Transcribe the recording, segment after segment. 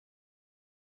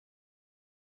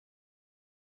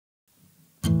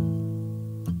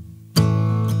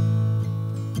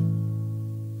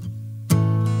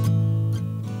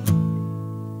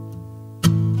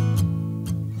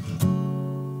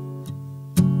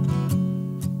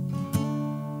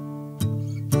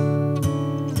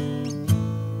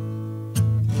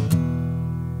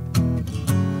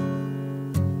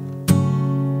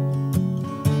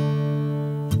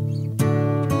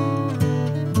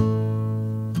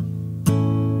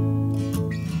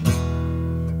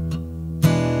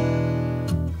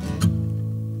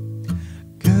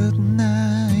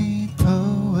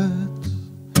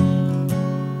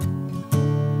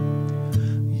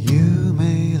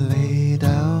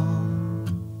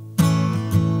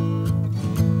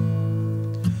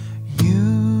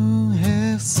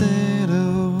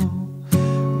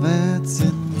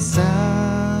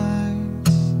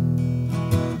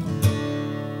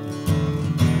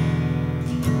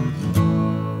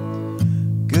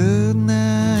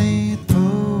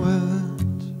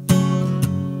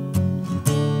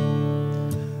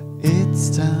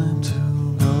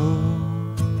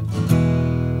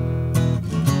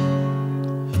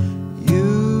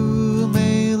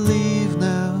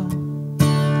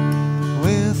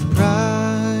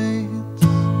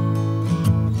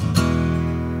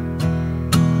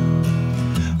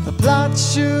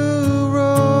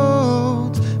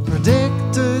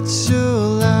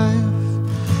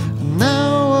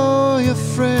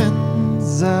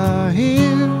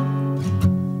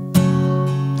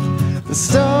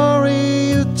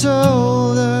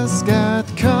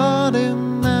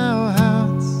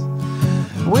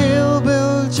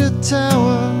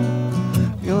tower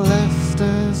you left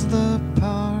as the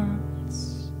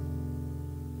parts.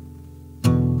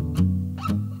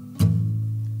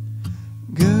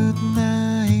 Good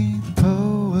night,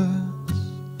 poets.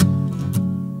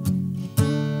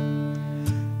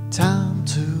 Time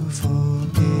to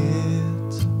forget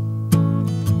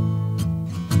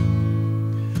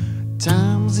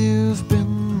times you've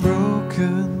been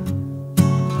broken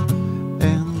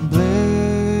and blessed.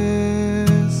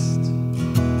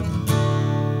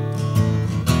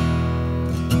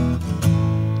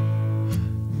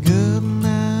 Good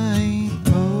night,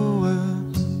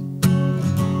 poets.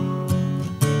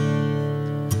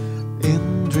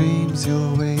 In dreams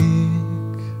you'll wake.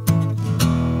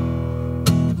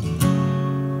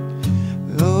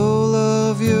 All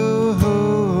of your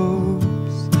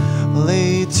hopes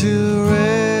lay to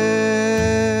rest.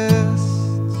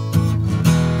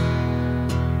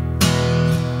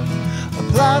 A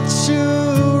plot you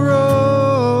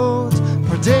wrote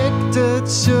predicted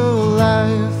your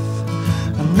life,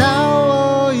 and now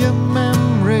all your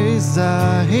memories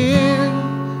are here.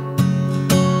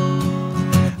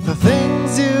 The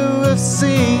things you have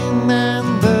seen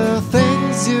and the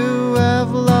things you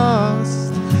have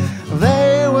lost,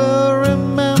 they will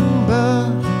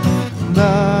remember,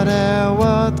 but at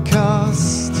what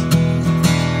cost?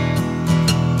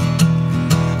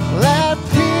 Let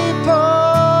people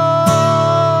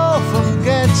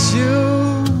forget you,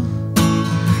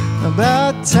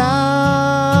 but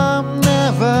time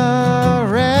never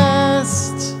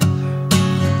rests.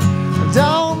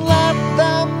 Don't let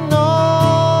them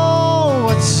know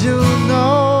what you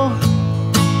know,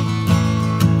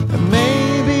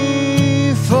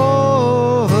 maybe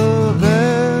for the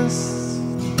best.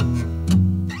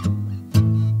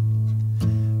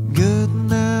 Good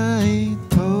night,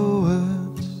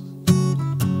 poets.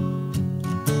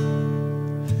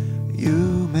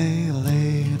 You may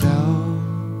lay down,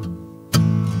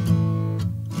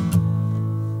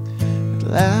 at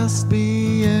last be